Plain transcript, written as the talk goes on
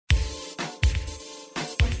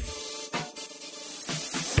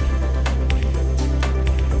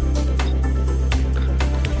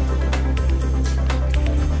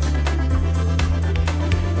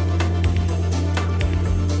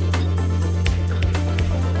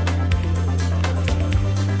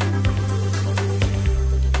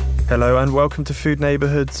Hello and welcome to Food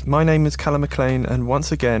Neighbourhoods. My name is Callum McLean and once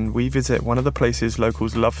again we visit one of the places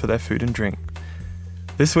locals love for their food and drink.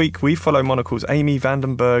 This week we follow Monocle's Amy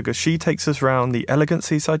Berg as she takes us round the elegant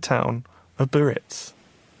seaside town of Biarritz.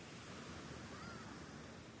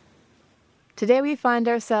 Today we find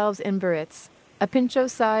ourselves in Biarritz, a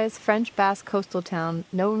Pinchot-sized French Basque coastal town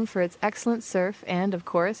known for its excellent surf and, of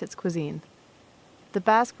course, its cuisine. The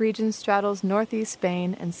Basque region straddles northeast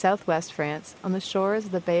Spain and southwest France on the shores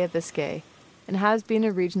of the Bay of Biscay and has been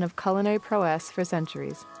a region of culinary prowess for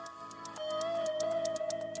centuries.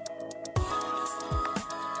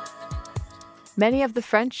 Many of the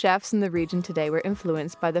French chefs in the region today were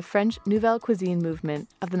influenced by the French Nouvelle Cuisine movement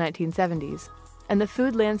of the 1970s, and the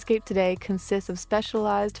food landscape today consists of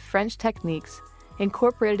specialized French techniques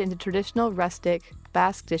incorporated into traditional rustic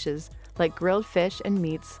Basque dishes like grilled fish and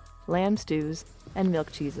meats, lamb stews, and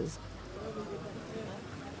milk cheeses.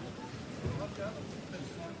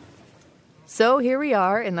 So here we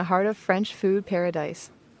are in the heart of French food paradise.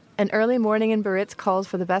 An early morning in Biarritz calls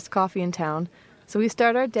for the best coffee in town, so we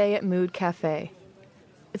start our day at Mood Cafe.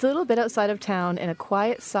 It's a little bit outside of town in a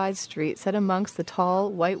quiet side street set amongst the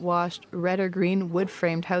tall, whitewashed, red or green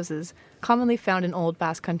wood-framed houses commonly found in old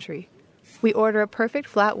Basque country. We order a perfect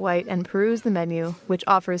flat white and peruse the menu, which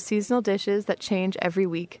offers seasonal dishes that change every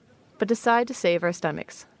week, but decide to save our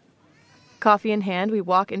stomachs. Coffee in hand, we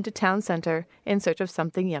walk into town center in search of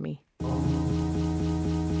something yummy.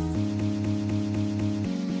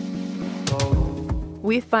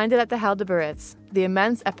 We find it at the Halle de Biarritz, the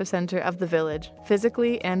immense epicenter of the village,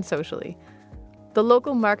 physically and socially. The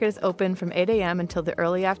local market is open from 8 a.m. until the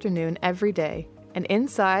early afternoon every day, and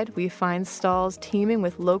inside we find stalls teeming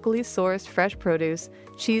with locally sourced fresh produce,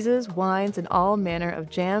 cheeses, wines, and all manner of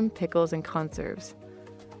jam, pickles, and conserves.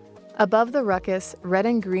 Above the ruckus, red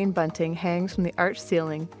and green bunting hangs from the arched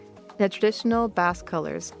ceiling in the traditional Basque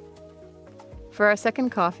colors. For our second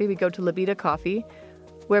coffee, we go to Libido Coffee,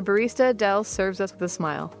 where barista Adele serves us with a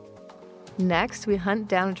smile. Next, we hunt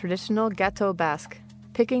down a traditional gâteau basque,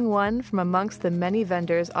 picking one from amongst the many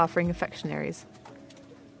vendors offering confectionaries.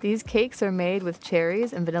 These cakes are made with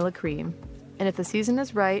cherries and vanilla cream, and if the season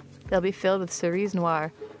is right, they'll be filled with cerise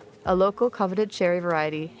noire, a local coveted cherry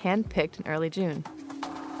variety hand-picked in early June.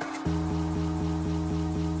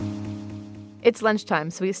 It's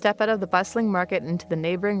lunchtime, so we step out of the bustling market into the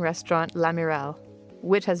neighboring restaurant La Mirale,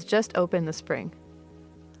 which has just opened this spring.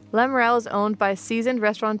 La Mirale is owned by seasoned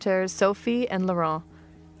restaurateurs Sophie and Laurent,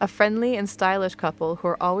 a friendly and stylish couple who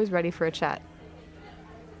are always ready for a chat.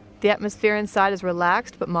 The atmosphere inside is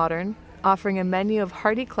relaxed but modern, offering a menu of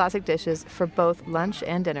hearty classic dishes for both lunch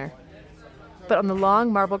and dinner. But on the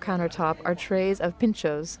long marble countertop are trays of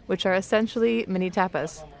pinchos, which are essentially mini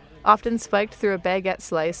tapas, often spiked through a baguette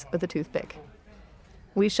slice with a toothpick.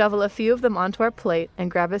 We shovel a few of them onto our plate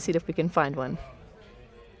and grab a seat if we can find one.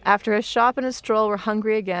 After a shop and a stroll, we're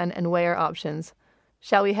hungry again and weigh our options.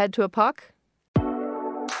 Shall we head to a POC?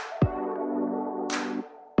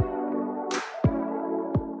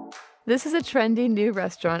 This is a trendy new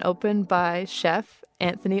restaurant opened by chef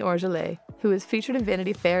Anthony Orgelet, who was featured in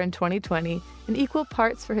Vanity Fair in 2020 in equal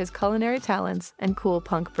parts for his culinary talents and cool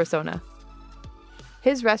punk persona.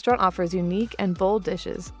 His restaurant offers unique and bold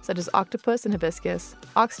dishes, such as octopus and hibiscus,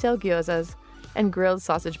 oxtail gyozas, and grilled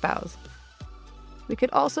sausage baos. We could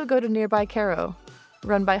also go to nearby Caro,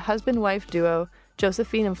 run by husband-wife duo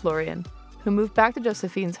Josephine and Florian, who moved back to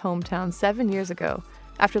Josephine's hometown 7 years ago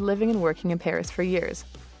after living and working in Paris for years.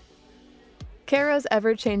 Caro's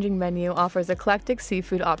ever-changing menu offers eclectic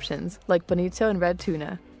seafood options like bonito and red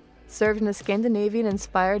tuna, served in a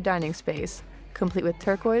Scandinavian-inspired dining space, complete with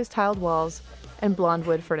turquoise tiled walls and blonde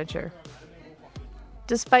wood furniture.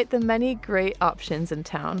 Despite the many great options in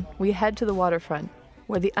town, we head to the waterfront,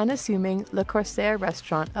 where the unassuming Le Corsaire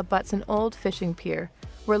restaurant abuts an old fishing pier,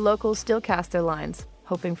 where locals still cast their lines,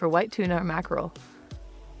 hoping for white tuna or mackerel.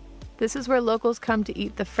 This is where locals come to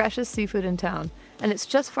eat the freshest seafood in town, and it's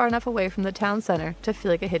just far enough away from the town center to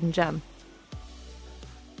feel like a hidden gem.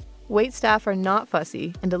 Wait staff are not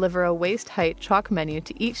fussy and deliver a waist-height chalk menu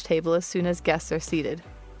to each table as soon as guests are seated.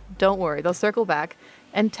 Don't worry, they'll circle back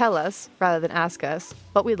and tell us, rather than ask us,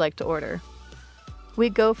 what we'd like to order. We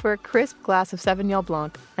go for a crisp glass of Sauvignon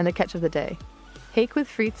Blanc and the catch of the day. Hake with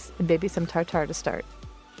frites and maybe some tartare to start.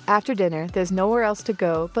 After dinner, there's nowhere else to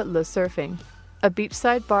go but Le Surfing, a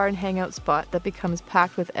beachside bar and hangout spot that becomes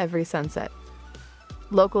packed with every sunset.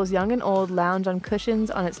 Locals young and old lounge on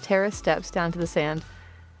cushions on its terrace steps down to the sand,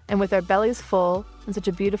 and with our bellies full and such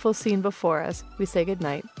a beautiful scene before us, we say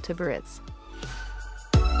goodnight to Biarritz.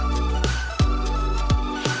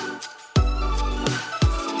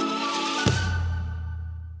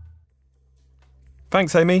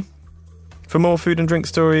 Thanks, Amy. For more food and drink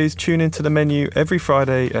stories, tune into the menu every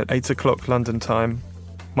Friday at 8 o'clock London time.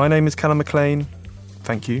 My name is Callum McLean.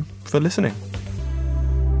 Thank you for listening.